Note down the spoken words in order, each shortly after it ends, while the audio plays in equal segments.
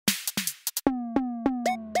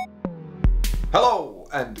Hello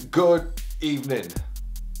and good evening.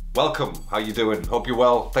 Welcome. How you doing? Hope you're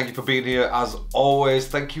well. Thank you for being here as always.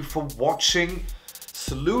 Thank you for watching.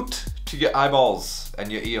 Salute to your eyeballs and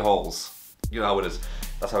your ear holes. You know how it is.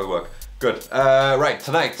 That's how we work. Good. Right,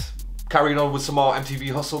 tonight, carrying on with some more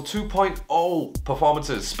MTV Hustle 2.0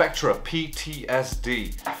 performances. Spectra,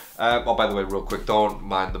 PTSD. Oh, by the way, real quick, don't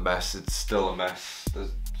mind the mess. It's still a mess.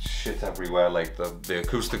 There's shit everywhere. Like the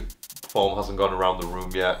acoustic foam hasn't gone around the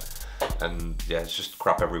room yet. And yeah, it's just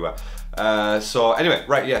crap everywhere. So anyway,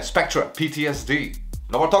 right, yeah, Spectra, PTSD.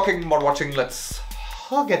 No more talking, more watching. Let's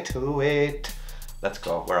get to it. Let's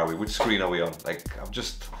go. Where are we? Which screen are we on? Like, I'm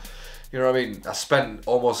just, you know what I mean? I spent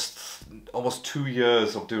almost 2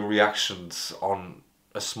 years of doing reactions on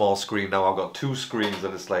a small screen. Now I've got two screens,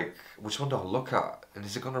 and it's like, which one do I look at? And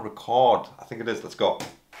is it gonna record? I think it is. Let's go.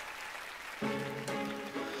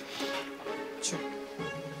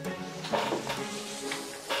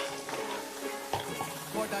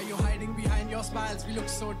 You're hiding behind your smiles. We look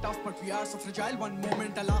so tough, but we are so fragile. One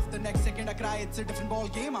moment I laugh, the next second I cry. It's a different ball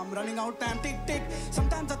game. I'm running out time. Tick.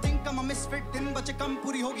 Sometimes I think I'm a misfit. Din bache kam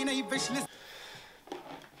puri hogi nahi wish list.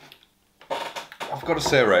 I've got to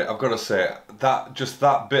say, right, that just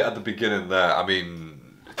that bit at the beginning there, I mean,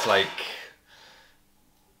 it's like,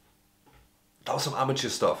 that was some amateur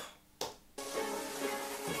stuff.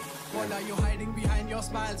 What are you hiding behind your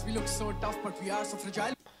smiles? We look so tough, but we are so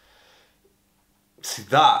fragile. See,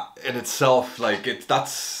 that in itself, like, do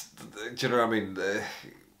you know what I mean?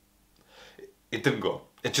 It didn't go.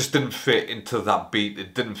 It just didn't fit into that beat.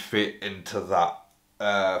 It didn't fit into that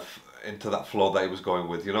flow that he was going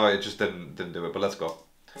with. You know, it just didn't do it. But let's go.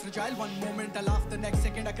 Fragile, one moment I laugh, the next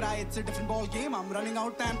second I cry. It's a different ball game. I'm running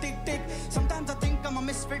out time. Tick. Sometimes I think I'm a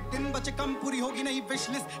misfit. Din bache kam puri hogi nahi wish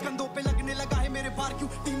list. Kandon pe lagne laga hai mere baar kyun?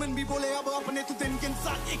 Demon bhi bole ab apne tu din ke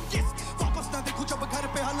insan ek kiss. Wapas na dekho jab ghar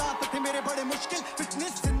pe halat the mere bade mushkil.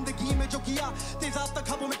 Fitness zindagi mein jo kiya tezab tak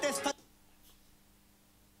khabo mein test.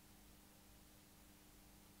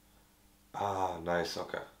 Ah, nice.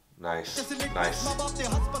 Okay. Nice.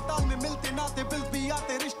 अस्पताल में मिलते नाते bill भी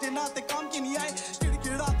आते रिश्ते नाते काम की नहीं आए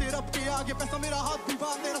किड़किड़ाते रब के आगे पैसा मेरा हाथ भी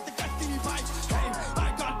बांधे रस्ते कटती नहीं पाए I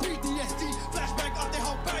got PTSD flashback आते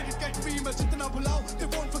how bad it gets me मैं जितना भुलाऊं they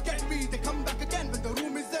won't forget me they come back again when the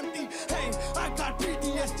room is empty hey I got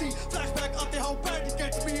PTSD flashback आते how bad it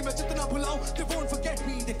gets me मैं जितना भुलाऊं they won't forget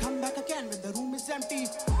me they come back again when the room is empty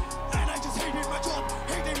and I just hated my job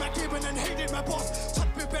hated my cabin and hated my boss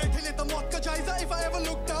छत पे बैठे लेता मौत का जायजा if I ever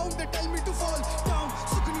look down they tell me to fall down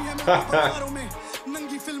सुकनी है मेरे बाजारों में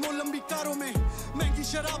नंगी फिल्मों लंबी कारों में महंगी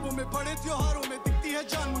शराबों में बड़े त्योहारों में दिखती है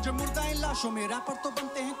जान मुझे मुर्दा इन लाशों में रैपर तो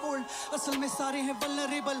बनते हैं कोल्ड असल में सारे हैं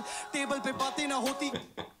वल्नरेबल टेबल पे बातें ना होती.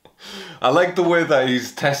 I like the way that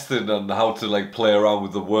he's testing on how to like play around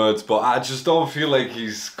with the words, but I just don't feel like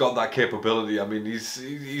he's got that capability. I mean,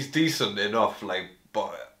 he's decent enough, like,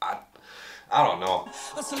 but I don't know.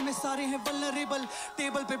 असल में सारे हैं vulnerable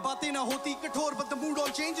table पे बातें ना होती कठोर but the mood all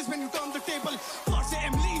changes when you turn the table पार से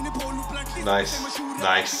एमली ने बोलूं bluntly nice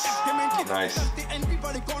एनपी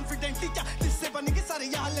बड़े confidently क्या जिससे बनेंगे सारे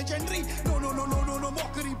यहाँ legendary no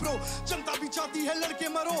mockery bro जनता भी चाहती है लड़के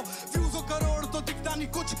मरो views हो करोड़ तो दिखता नहीं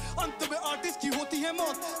कुछ अंत में artist की होती है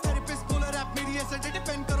मौत therapist बोला rap मेरी ऐसे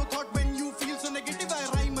depend करो thought when you feel so negative I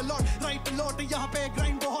rhyme a lot write a lot यहाँ पे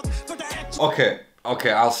grind बहुत but I actually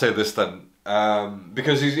okay I'll say this then.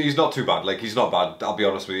 Because he's not too bad. Like, he's not bad. I'll be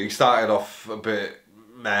honest with you. He started off a bit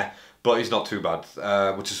meh, but he's not too bad.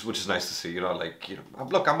 Which is nice to see. You know, like, you know,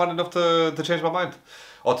 look, I'm man enough to change my mind,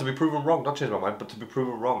 or to be proven wrong. Not change my mind, but to be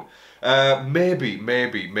proven wrong. Maybe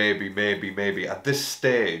at this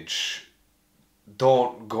stage,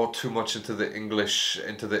 don't go too much into the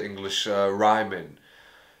English rhyming.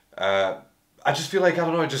 I just feel like, I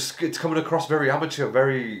don't know, it's coming across very amateur,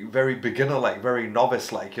 very beginner, like, very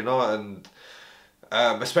novice, like, you know, and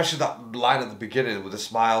especially that line at the beginning with the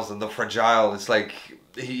smiles and the fragile, it's like,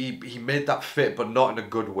 he made that fit, but not in a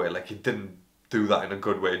good way, like, he didn't do that in a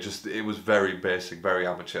good way, it was very basic, very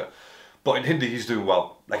amateur. But in Hindi, he's doing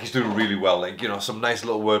well, like, he's doing really well, like, you know, some nice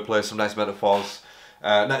little wordplay, some nice metaphors,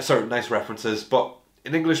 nice references, but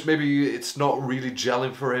in English, maybe it's not really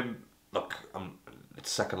gelling for him. Look, it's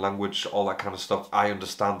second language, all that kind of stuff. I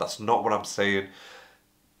understand, that's not what I'm saying.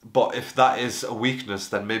 But if that is a weakness,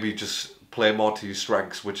 then maybe just play more to your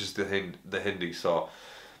strengths, which is the Hindi. So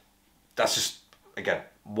that's just, again,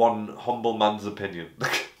 one humble man's opinion.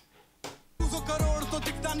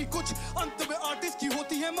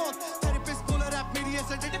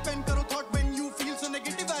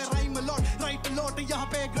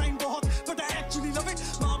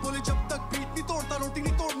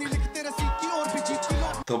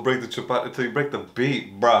 The Don't break the chapati until you break the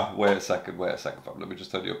beat, bruh. Wait a second, fam. Let me just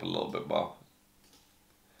turn you up a little bit more.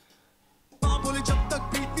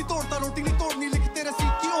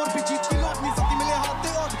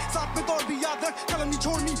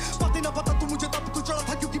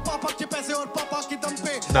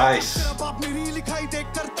 Nice.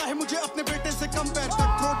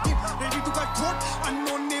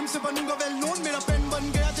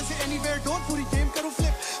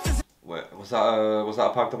 Wait, was that a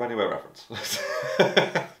Parked Up Anywhere reference?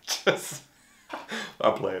 Just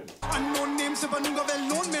I'm playing. Unknown name se banunga well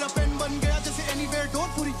known. Mera pen ban gaya jaise anywhere door.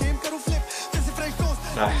 Puri game karu flip. Jaise fresh toast.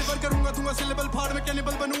 Deliver karunga dunga syllable phad mein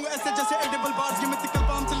cannibal banunga aise jaise edible bars. Ye mythical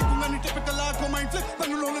palm se likhunga ni typical art ho mind flip.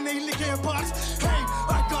 Tanu lone nahi likhe hai parts. Hey,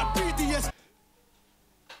 I got PTSD.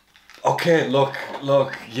 Okay, look,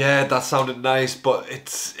 yeah, that sounded nice, but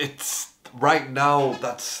it's right now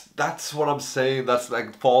that's what I'm saying. That's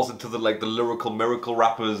like falls into the like the lyrical miracle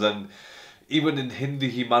rappers, and even in Hindi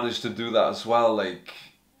he managed to do that as well. Like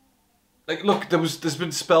look, there's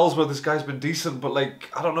been spells where this guy's been decent, but like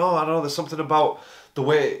I don't know, there's something about the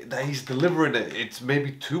way that he's delivering it. It's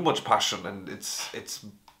maybe too much passion, and it's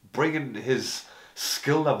bringing his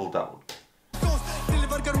skill level down.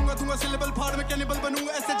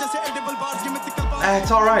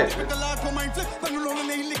 It's alright.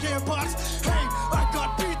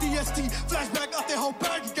 Flashback aate how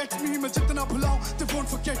bad it gets me. मैं जितना भुलाऊं, they won't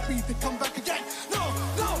forget me. They come back again. No,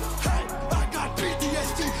 hey, I got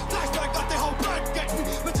PTSD. Flashback aate how bad it gets me.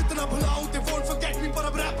 मैं जितना भुलाऊं, they won't forget me. पर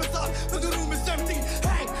अब rap is on, but the room is empty.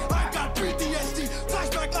 Hey, I got PTSD.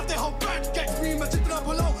 Flashback aate how bad it gets me. मैं जितना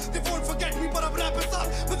भुलाऊं, they won't forget me. पर अब rap is on,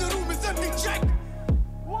 but the room is empty. Check.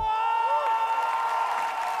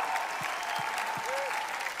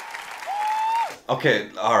 Okay,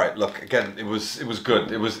 all right. Look, again, it was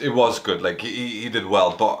good. It was good. Like he did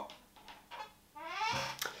well, but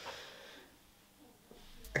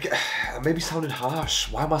maybe sounded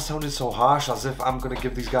harsh. Why am I sounding so harsh? As if I'm gonna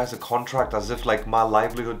give these guys a contract. As if like my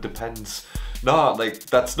livelihood depends. No, like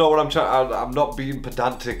that's not what I'm trying. I'm not being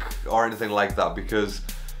pedantic or anything like that, because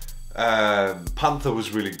Panther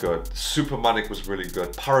was really good. Supermanic was really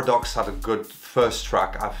good. Paradox had a good first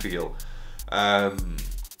track, I feel.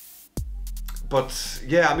 But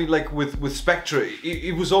yeah, I mean, like with Spectra,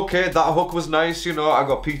 it was okay. That hook was nice, you know. I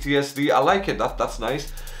got PTSD. I like it. That's nice.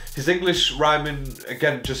 His English rhyming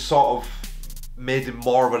again just sort of made him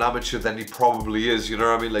more of an amateur than he probably is. You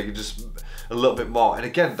know what I mean? Like just a little bit more. And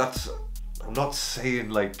again, I'm not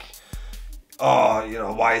saying like, oh, you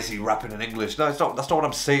know, why is he rapping in English? No, it's not. That's not what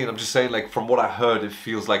I'm saying. I'm just saying like from what I heard, it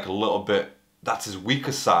feels like a little bit. That's his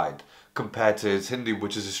weaker side compared to his Hindi,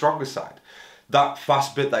 which is his stronger side. That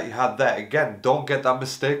fast bit that you had there, again, don't get that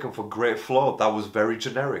mistaken for great flow. That was very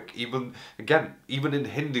generic. Even in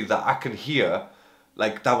Hindi that I can hear,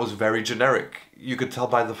 like that was very generic. You could tell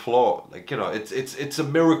by the flow. Like, you know, it's a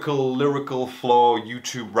miracle lyrical flow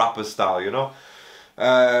YouTube rapper style, you know.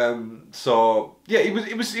 So yeah,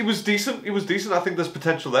 it was decent. It was decent. I think there's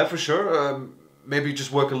potential there for sure. Maybe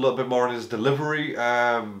just work a little bit more on his delivery,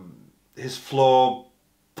 his flow.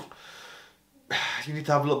 You need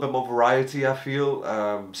to have a little bit more variety, I feel.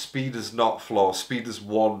 Speed is not flow. Speed is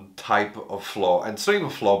one type of flow. And it's not even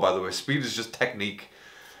flow, by the way. Speed is just technique.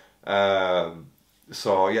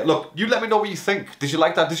 So, yeah, look, you let me know what you think. Did you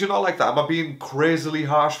like that? Did you not like that? Am I being crazily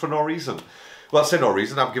harsh for no reason? Well, I say no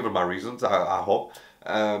reason. I've given my reasons, I hope.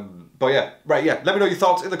 But yeah, right, yeah. Let me know your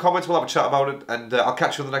thoughts in the comments. We'll have a chat about it. And I'll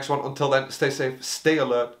catch you in the next one. Until then, stay safe, stay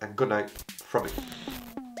alert, and good night from me.